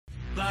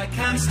Black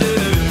hamster.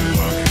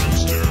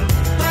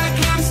 Black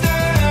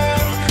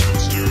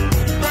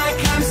hamster. Black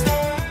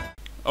hamster.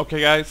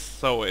 Okay guys,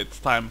 so it's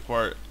time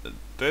for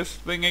this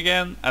thing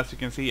again. As you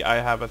can see, I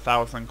have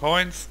 1,000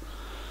 coins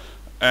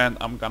and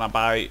I'm gonna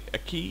buy a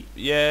key.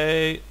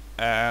 Yay!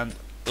 And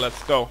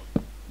let's go.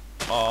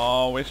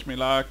 Oh, wish me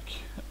luck.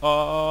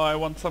 Oh, I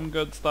want some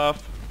good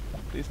stuff.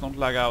 Please don't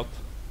lag out.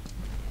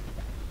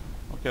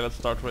 Okay, let's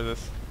start with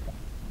this.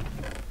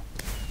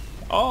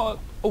 Oh,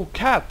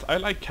 cat! I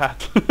like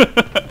cat.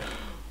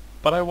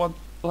 But I want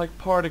like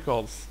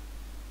particles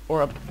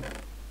or a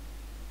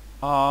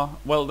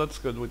well, that's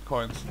good with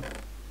coins.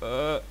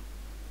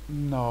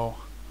 No.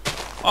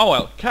 Oh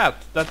well,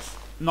 cat. That's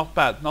not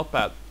bad, not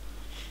bad.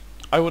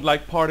 I would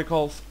like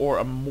particles or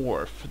a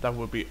morph. That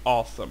would be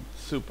awesome,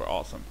 super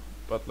awesome.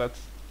 But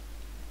let's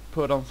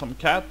put on some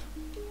cat.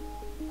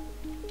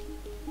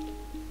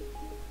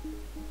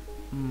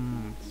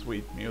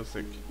 Sweet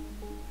music.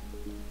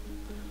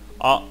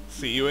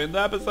 See you in the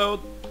episode.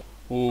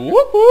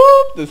 Whoop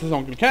whoop! This is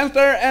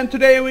Onkelkenster, and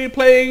today we're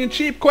playing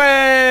Cheap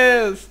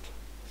Quest.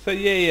 Say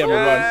yay,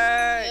 everyone!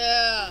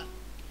 Yeah.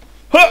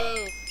 Huh!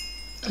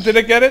 Did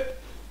I get it?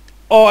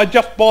 Oh, I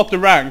just bought the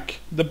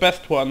rank, the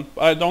best one.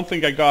 I don't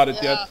think I got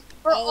it yet.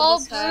 We're all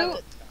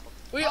brute.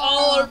 We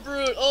all are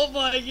brute. Oh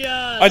my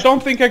god. I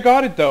don't think I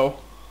got it though.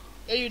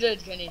 Yeah, you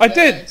did, Kenny. I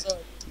did.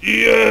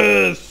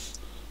 Yes.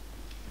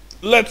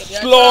 Let's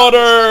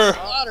slaughter.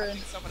 Slaughtering.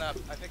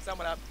 I picked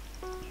someone up.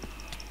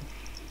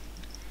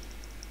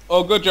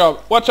 Oh, good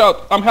job. Watch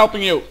out. I'm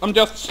helping you. I'm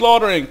just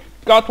slaughtering.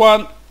 Got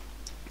one.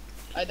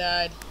 I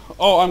died.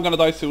 Oh, I'm gonna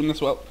die soon as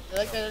well. Did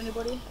I get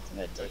anybody? I think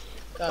I did.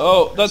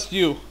 Oh, that's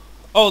you.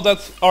 Oh,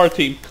 that's our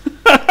team.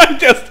 I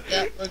just...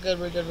 Yeah, we're good,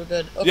 we're good, we're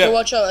good. Okay, Yeah.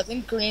 watch out. I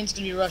think green's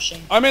gonna be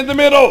rushing. I'm in the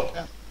middle.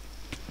 Yeah.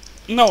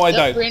 No, I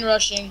died. Green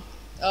rushing.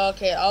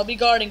 Okay, I'll be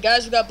guarding.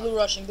 Guys, we got blue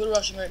rushing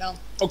right now.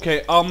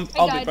 Okay, I'll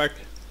be back.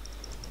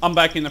 I'm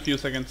back in a few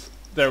seconds.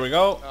 There we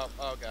go.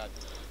 Oh god.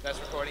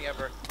 Best recording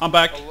ever. I'm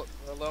back.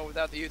 We're alone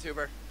without the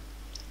YouTuber.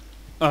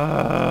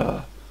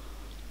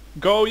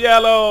 Go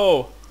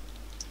yellow.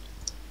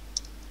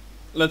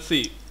 Let's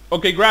see.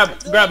 Okay,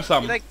 grab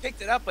some. He like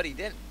picked it up, but he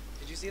didn't.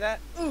 Did you see that?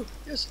 Ooh,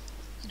 yes.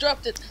 He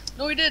dropped it.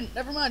 No, he didn't.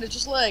 Never mind. It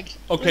just lagged.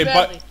 Okay,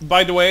 but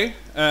by the way,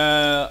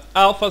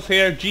 Alpha's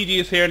here, Gigi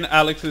is here, and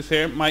Alex is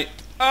here. My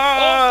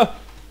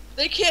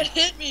they can't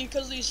hit me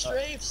because these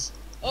strafes.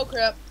 Oh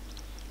crap.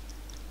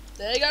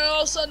 They got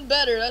all of a sudden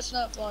better. That's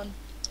not fun.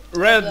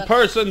 red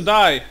person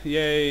die.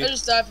 Yay. I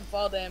just died from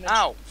fall damage.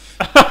 Ow!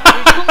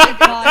 Oh my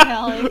god,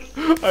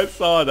 Alex. I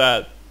saw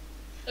that.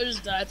 I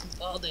just died from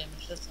fall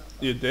damage. That's not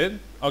fun. You did?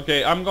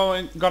 Okay, I'm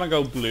gonna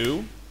go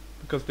blue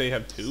because they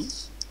have two.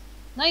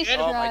 Nice try.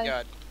 Oh my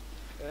god.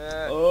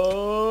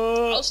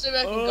 I'll stay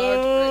back and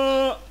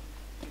guard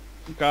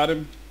Got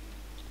him.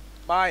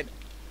 Mine.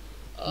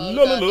 no,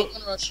 no one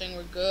rushing.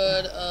 We're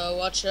good.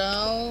 Watch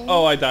out.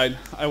 Oh, I died.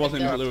 I was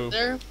in blue.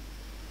 There.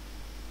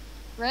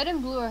 Red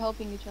and blue are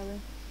helping each other.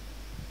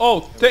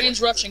 Oh,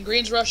 Green's rushing.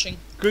 Green's rushing.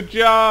 good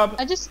job.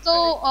 I just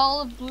stole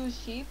all of blue's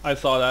sheep. I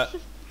saw that.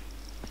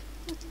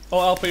 Oh,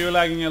 Alpha, you're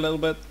lagging a little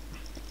bit.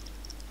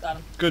 Got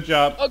him. Good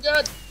job. Oh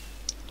god.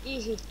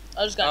 Easy.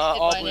 I just got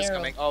hit All by an blue's arrow.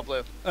 coming. All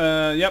blue.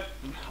 Yep.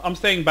 I'm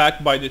staying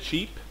back by the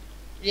sheep.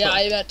 Yeah,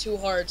 I'm at 2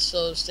 hearts,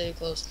 so stay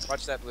close.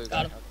 Watch that blue.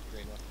 Got him.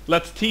 Green one.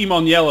 Let's team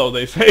on yellow,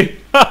 they say.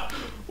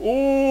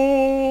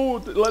 Ooh,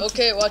 let's...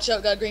 Okay, watch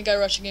out. Got green guy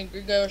rushing in.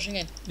 Green guy rushing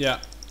in. Yeah.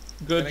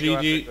 Good, Gonna go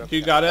GG. after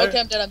You got it? Okay,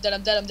 I'm dead. I'm dead.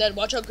 I'm dead. I'm dead.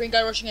 Watch out. Green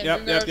guy rushing in. Yep,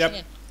 green guy yep, rushing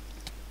yep.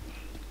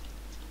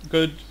 in.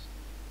 Good.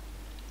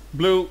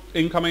 Blue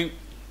incoming.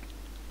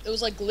 It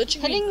was like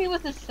glitching Hitting me. me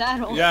with a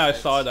saddle. Yeah, I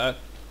saw that.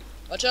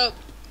 Watch out.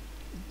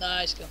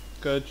 Nice kill.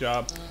 Good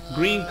job.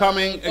 Green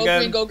coming Go again.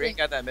 green, go Green green.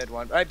 got that mid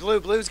one. Alright,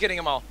 blue's getting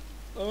them all.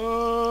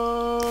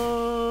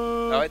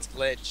 Oh, it's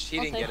glitched. He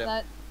I'll didn't take get him.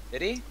 that.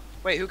 Did he?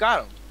 Wait, who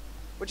got him?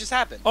 What just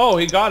happened? Oh,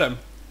 he got him.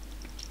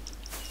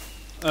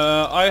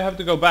 I have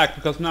to go back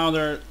because now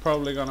they're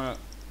probably gonna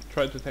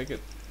try to take it.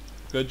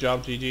 Good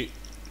job, GG.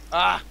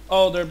 Ah!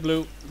 Oh, they're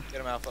blue. Get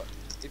him, Alpha.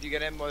 If you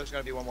get him, well, there's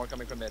gonna be one more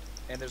coming from mid.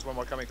 And there's one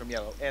more coming from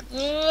yellow. And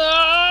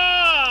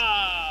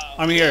Ah,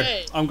 I'm here.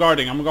 okay. I'm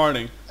guarding. I'm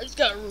guarding. I just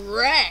got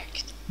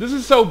wrecked. This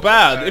is so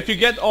bad. If you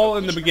get all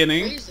in the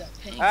beginning. Raise that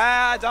ping.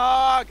 ah,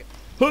 dog!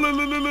 Gotta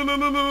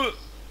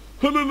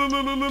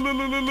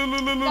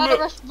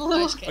rush blue.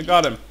 Nice I kill.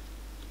 got him. Mid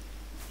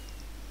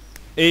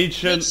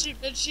Agent. sheep,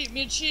 mid sheep,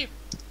 mid sheep.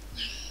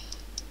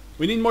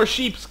 We need more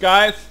sheeps,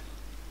 guys.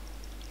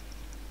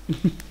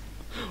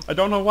 I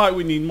don't know why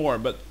we need more,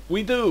 but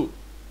we do.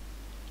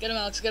 Get him,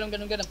 Alex. Get him,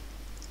 get him, get him.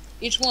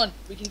 Each one.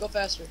 We can go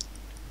faster.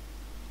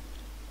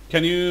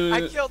 Can you...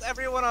 I killed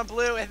everyone on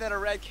blue, and then a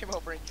red came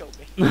over and killed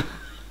me.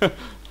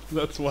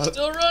 That's what...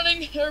 Still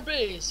running her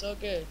base.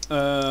 Okay.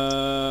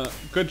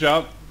 Good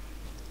job.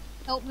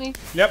 Help me.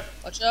 Yep.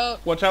 Watch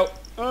out. Watch out.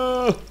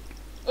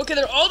 Okay,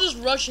 they're all just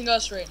rushing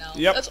us right now.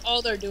 Yep. That's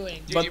all they're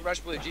doing. GG But- rush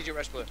blue, GG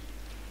rush blue.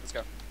 Let's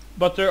go.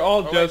 But they're all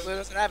Oh wait, just... blue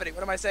doesn't have any.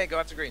 What am I saying? Go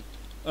after green.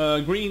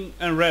 Green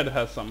and red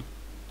has some.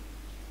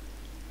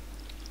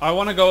 I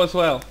want to go as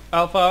well.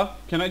 Alpha,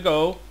 can I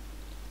go?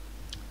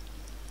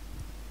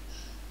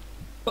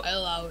 I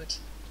allow it.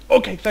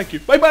 Okay, thank you.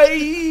 Bye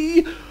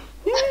bye.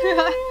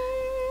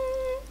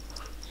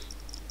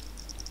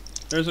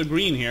 There's a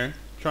green here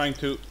trying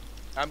to.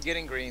 I'm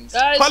getting greens.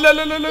 Guys,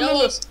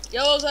 Yellows.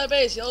 yellows at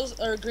base. Yellows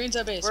or greens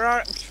at base. Where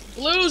are?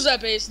 Blues at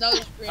base. Now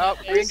there's green Oh, at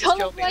green base. just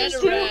killed me. And a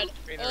Too. red.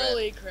 Green and red.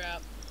 Holy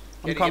crap.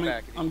 I'm Get coming.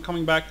 back. I'm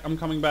coming back. I'm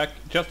coming back.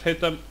 Just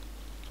hit them.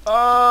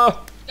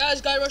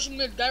 Guys, guy rushing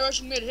mid. Guy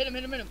rushing mid. Hit him.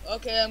 Hit him. Hit him.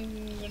 Okay,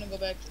 I'm gonna go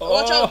back. Oh.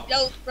 Watch out.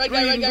 Yellow. Red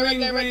guy. Red guy. Red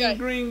guy. Red guy.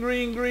 Green.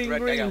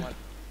 Red guy got one.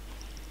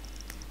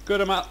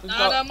 Good amount.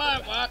 Not on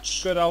my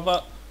watch. Good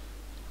Alpha.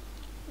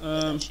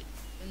 In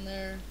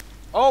there.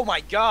 Oh my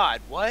God!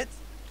 What?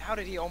 How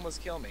did he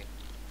almost kill me?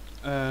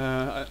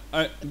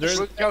 There's.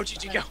 Go,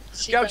 GG, go!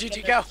 Sheep Go, back GG,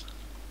 in go!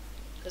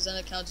 Because then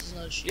it counts as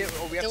another sheep. Yeah,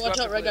 well, we have Okay, to watch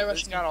go out. after Red guy Blue.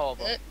 rushing It's got mid. all of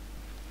them.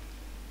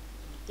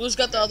 Blue's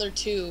got the other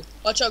two.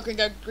 Watch out, green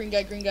guy. Green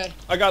guy. Green guy.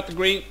 I got the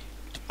green.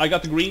 I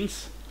got the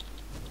greens.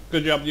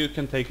 Good job. You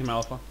can take him,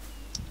 Alpha.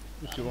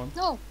 If you want.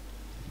 No.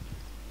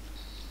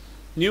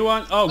 New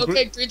one. Oh,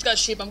 Okay, green's got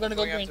sheep. I'm gonna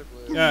go Going green.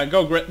 after Blue. yeah.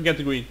 Go get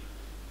the green.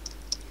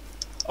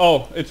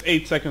 Oh, it's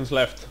 8 seconds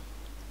left.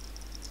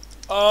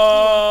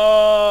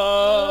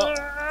 Oh.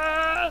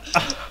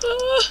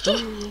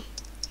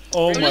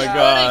 Oh Green my is running,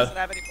 God. doesn't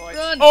have any points.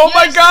 Run. Oh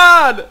my Yes!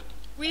 God.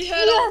 We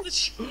had all the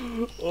sheep.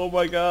 Oh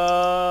my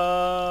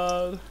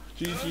God.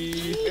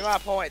 GG. We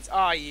want points.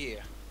 Oh yeah.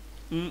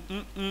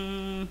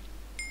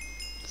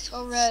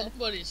 Go red.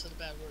 Somebody said a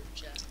bad word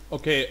in chat.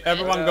 Okay,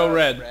 everyone go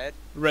red. Red.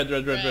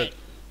 Red.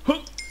 Huh.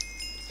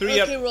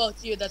 3 Okay, up. we're all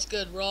here. That's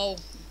good. We're all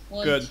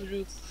one, Good.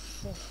 2,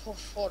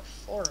 4.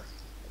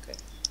 Okay.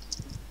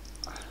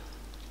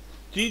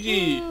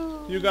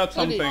 GG. You got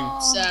I'll be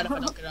something. sad if I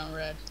don't get on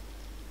red.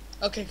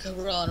 Okay, good.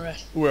 We're all on red.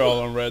 We're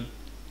all on red.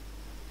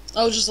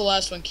 I was just the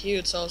last one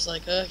queued, so I was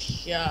like, oh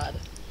God.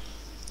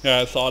 Yeah,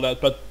 I saw that,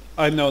 but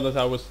I know that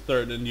I was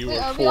third and you Wait,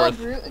 were are we all fourth.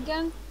 brute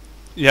again?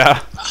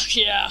 Yeah. Oh,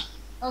 yeah.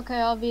 Okay,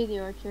 I'll be the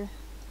archer.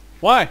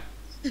 Why?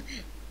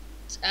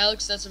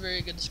 Alex, that's a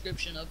very good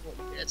description of what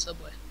we did at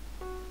Subway.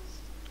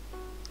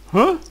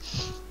 Huh?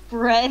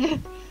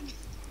 Bread.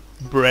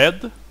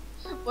 Bread?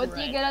 What do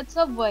Bread. you get at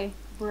Subway?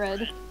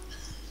 Bread.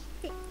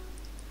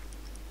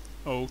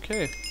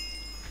 Okay.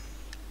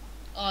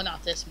 Oh,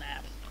 not this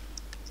map.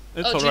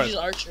 It's oh, alright. Gigi's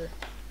Archer.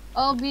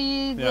 I'll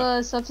be the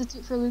Yeah.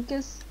 substitute for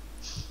Lucas.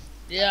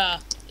 Yeah,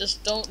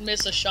 just don't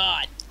miss a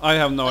shot. I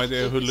have no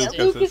idea who Yeah, Lucas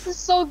Lucas is. is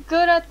so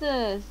good at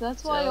this.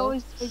 That's why I So?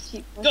 always play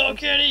cheap. Go,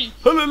 Kitty!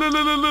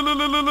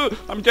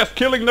 I'm just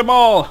killing them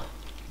all.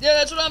 Yeah,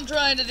 that's what I'm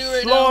trying to do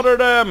right Slaughter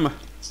them. now.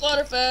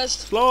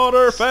 Slaughterfest.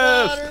 Slaughter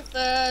fest.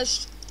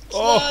 Slaughterfest.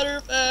 Oh.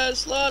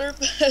 Slaughterfest.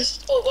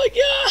 Slaughterfest. Oh my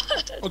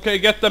God! Okay,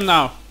 get them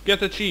now. Get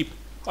the sheep.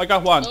 I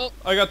got one. Oh.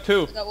 I got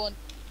two. I got one.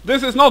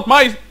 This is not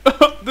my.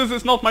 This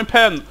is not my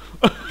pen.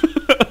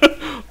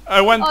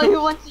 I went Oh, to.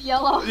 you went to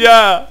yellow.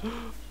 Yeah.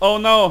 Oh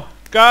no,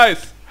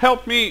 guys,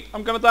 help me!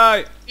 I'm gonna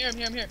die. Here, I'm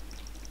here, I'm here.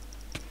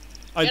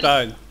 I Get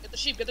died. Get the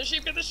sheep, get the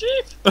sheep, get the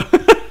sheep!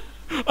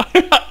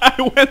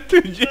 I went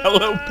to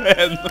yellow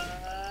pen.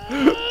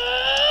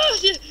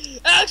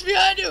 Alex,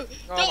 behind you!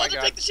 Oh Don't my let them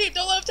God. take the sheep,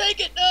 don't let them take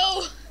it,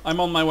 no! I'm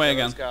on my way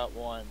Yellow's again. got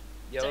one.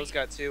 Yellow's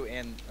got two,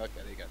 and okay,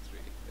 they got three.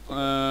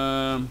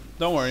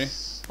 Don't worry.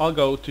 I'll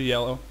go to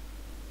yellow.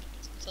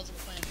 Sounds like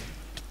a plan.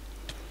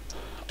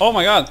 Oh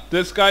my God,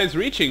 this guy is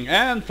reaching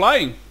and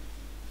flying.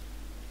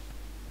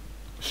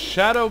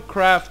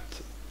 Shadowcraft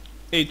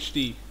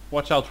HD.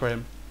 Watch out for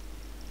him.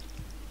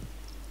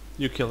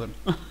 You kill him.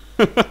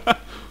 Eh?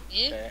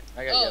 Okay,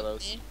 I got Oh,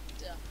 yellows. eh?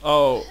 Yeah.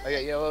 Oh, I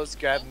got yellows.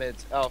 Grab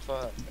mids. Alpha.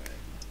 Okay.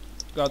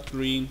 got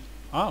green.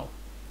 Oh.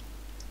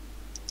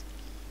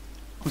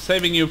 I'm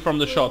saving you from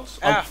the shots.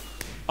 Ah,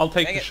 I'll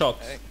take dang the it.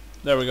 shots.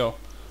 There we go.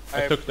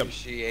 I took them.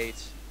 appreciate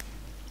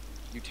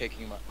you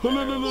taking my. Holy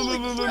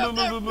crap,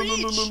 that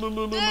reach!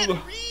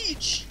 That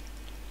reach!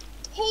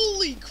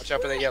 Holy crap! Watch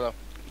out for that yellow.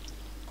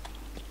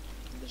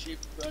 The sheep,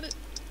 run it.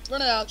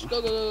 Run it, Alex.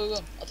 Go, go, go, go,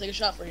 go. I'll take a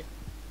shot for you.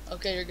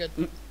 Okay, you're good.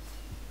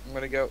 I'm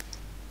gonna go.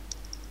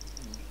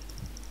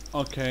 I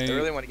Okay.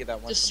 really want to get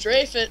that one. Just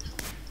strafe it.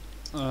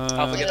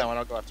 I'll forget that one.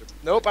 I'll go after.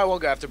 Nope, I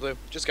won't go after blue.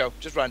 Just go.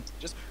 Just run.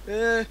 Just.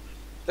 They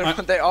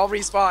all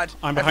respawned.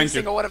 I'm Every behind you.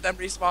 single one of them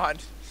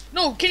respawned.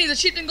 No, Kenny, the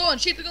sheep didn't go in.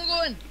 Sheep didn't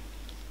go in.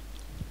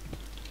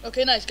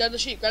 Okay, nice. Grab the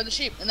sheep. Grab the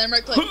sheep. And then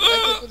right click.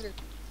 Right click with, your,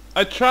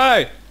 I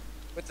try.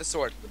 With the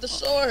sword. with the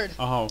sword.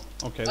 Oh,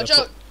 okay. Watch that's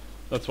out.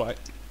 That's why.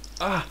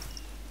 Ah.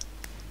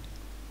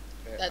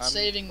 Okay, That I'm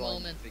saving going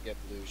moment. To get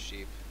blue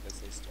sheep as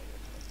they started.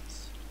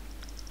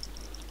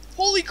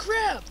 Holy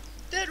crap!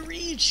 That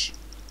reach!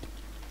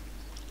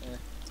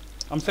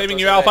 I'm saving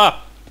close you, are they?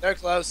 Alpha. They're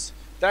close.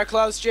 They're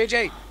close.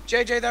 JJ.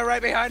 JJ, they're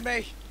right behind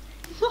me.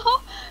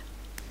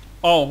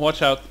 Oh,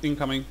 watch out.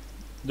 Incoming.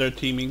 They're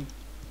teaming.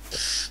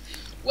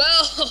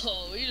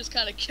 Well, you just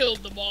kind of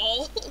killed them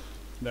all.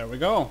 There we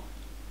go.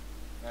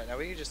 Alright, now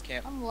we can just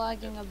camp. I'm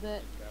lagging a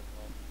bit. Grab them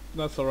all.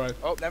 That's alright.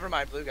 Oh, never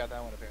mind. Blue got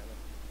that one apparently.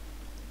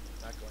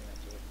 Not going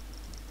after it.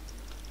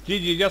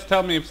 Gigi, just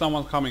tell me if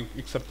someone's coming,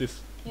 except this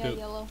Yeah, Dude.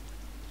 yellow.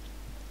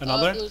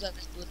 Another? Blue's at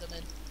mid, blue's at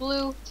mid.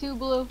 Blue, 2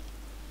 blue.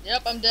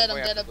 Yep, I'm dead, I'm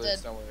going dead, after I'm dead.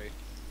 blues, don't worry.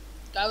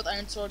 Guy with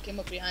iron sword came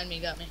up behind me,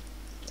 got me.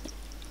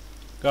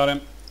 Got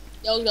him.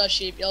 Yellow's got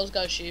sheep, yellow's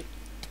got sheep.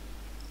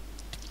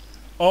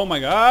 Oh my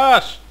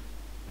gosh!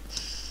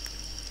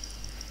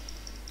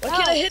 Why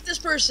can't I Ow. hit this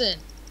person?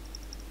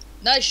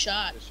 Nice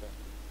shot. Good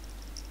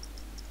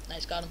shot.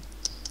 Nice, got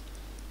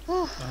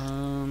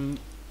him.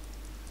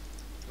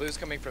 Blue's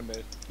coming from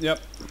mid. Yep.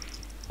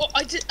 Oh,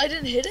 I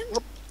didn't hit him?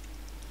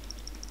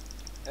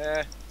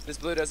 This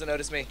blue doesn't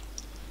notice me.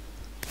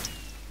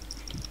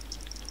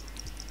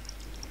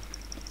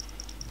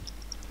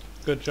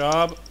 Good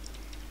job.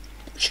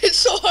 It's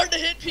so hard to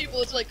hit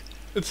people, it's like,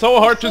 It's so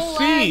hard to So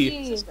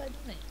see. what's this guy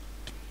doing?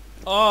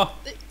 Oh,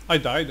 I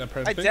died I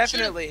apparently.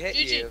 definitely hit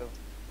GG. you.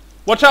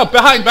 Watch out!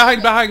 Behind!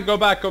 Behind! Behind! Go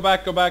back! Go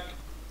back! Go back!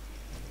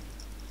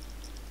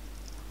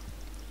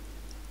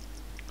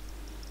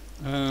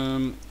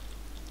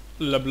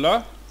 La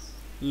blah,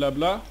 la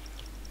blah,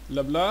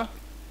 la blah,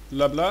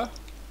 la blah.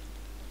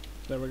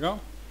 There we go.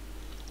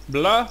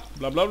 Blah,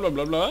 blah, blah, blah,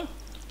 blah, blah.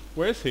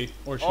 Where is he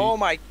or she? Oh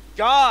my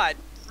god!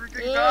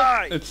 Freaking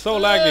guy! It's so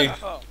laggy.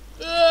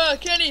 Oh,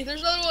 Kenny,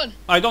 there's another one.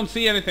 I don't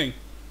see anything.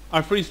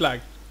 I freeze lag.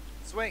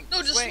 swing!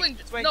 No, just swing.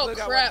 Swing! No, Blue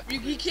got crap.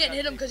 one. You can't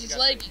hit him because he's Got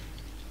lagging.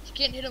 You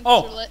can't hit him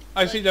because Oh,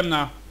 I see them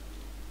now.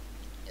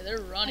 Yeah, they're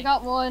I running.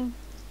 got one.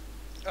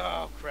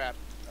 Oh crap!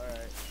 All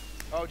right.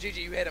 Oh,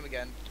 Gigi, you hit him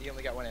again. He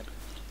only got one in.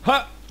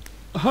 Ha!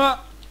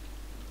 Ha!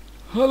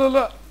 Ha la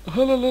la!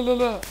 Ha la la la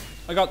la!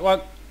 I got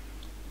one.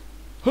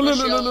 Ha la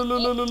la la la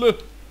la la la!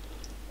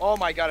 Oh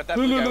my god! If that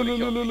La blue la guy la would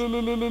la have la killed me. la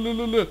la la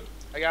la la la!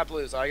 I got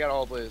blues. I got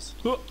all blues.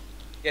 Huh.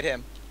 Get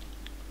him.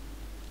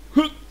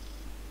 Huh.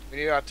 We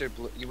need to go after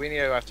blue. We need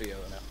to go after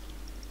yellow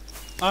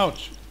now.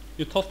 Ouch!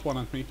 You tossed one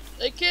at me.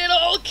 They can't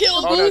all kill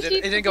Oh, me. no, Blue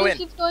it didn't go blue in.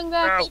 sheep's going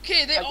back. Ow.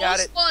 Okay, they I all got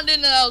it. spawned in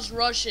and I was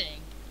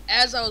rushing.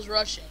 As I was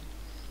rushing.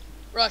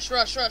 Rush,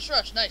 rush, rush,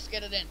 rush. Nice,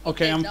 get it in.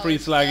 Okay, I'm now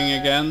freeze it's, lagging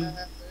again.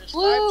 There's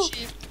Blue. 5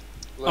 sheep.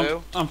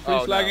 Blue. I'm Oh,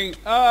 freeze no. lagging.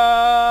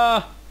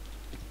 Ah!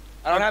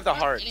 I don't have the I'm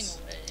getting hearts.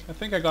 away. I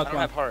think I I got don't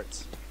one. have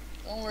hearts.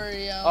 Don't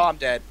worry. Oh, I'm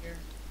dead. Here.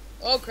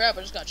 Oh crap!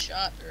 I just got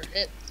shot or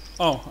hit.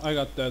 Oh, I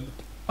got dead.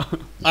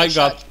 Nice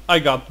shot. I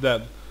got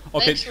dead.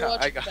 Okay, Thanks for I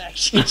watching got- back,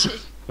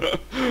 GG.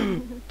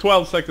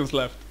 12 seconds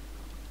left.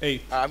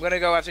 8. I'm gonna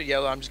go after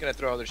yellow. I'm just gonna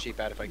throw other sheep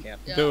out if I can.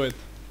 Yeah. Do it.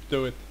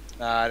 Do it.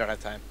 I don't have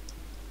time.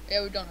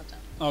 Yeah, we don't have time.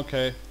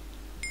 Okay.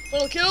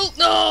 Little kill?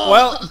 No.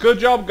 Well, good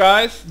job,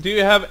 guys. Do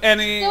you have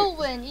any? Still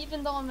win,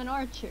 even though I'm an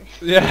archer.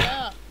 Yeah.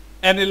 Yeah.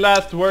 Any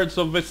last words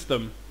of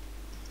wisdom?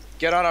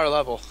 Get on our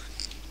level.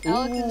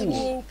 Alex is a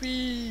Ooh.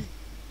 geek. OP.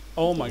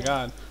 Oh my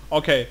god.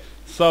 Okay.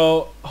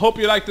 So, hope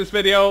you liked this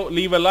video.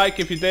 Leave a like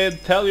if you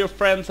did. Tell your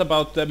friends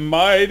about the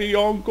mighty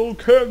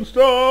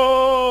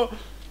Onkelkenster.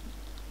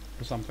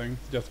 Or something.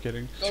 Just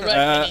kidding. Go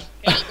red,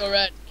 Kenny. Kenny, go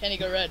red. Kenny,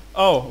 go red.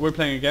 Oh, we're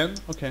playing again?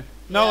 Okay.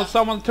 No, Yeah.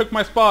 someone took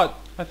my spot,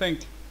 I think.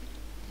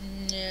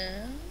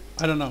 Yeah.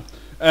 I don't know.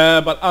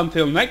 But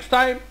until next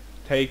time,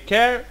 take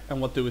care.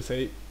 And what do we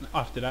say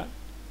after that?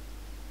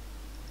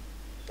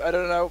 I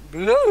don't know.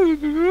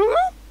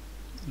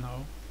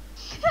 No.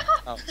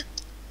 Oh.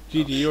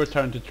 Gigi, your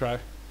turn to try.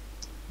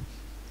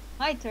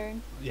 My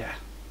turn. Yeah.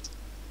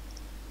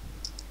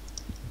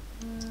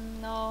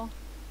 No.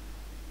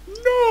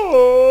 No!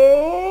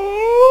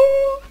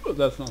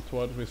 That's not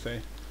what we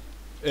say.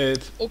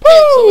 It's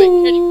Okay, so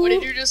wait, Kenny, what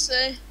did you just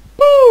say?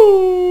 boo!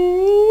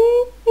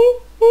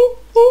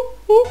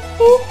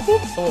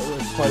 Oh,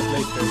 it's quite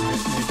late there, maybe.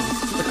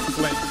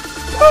 Explain.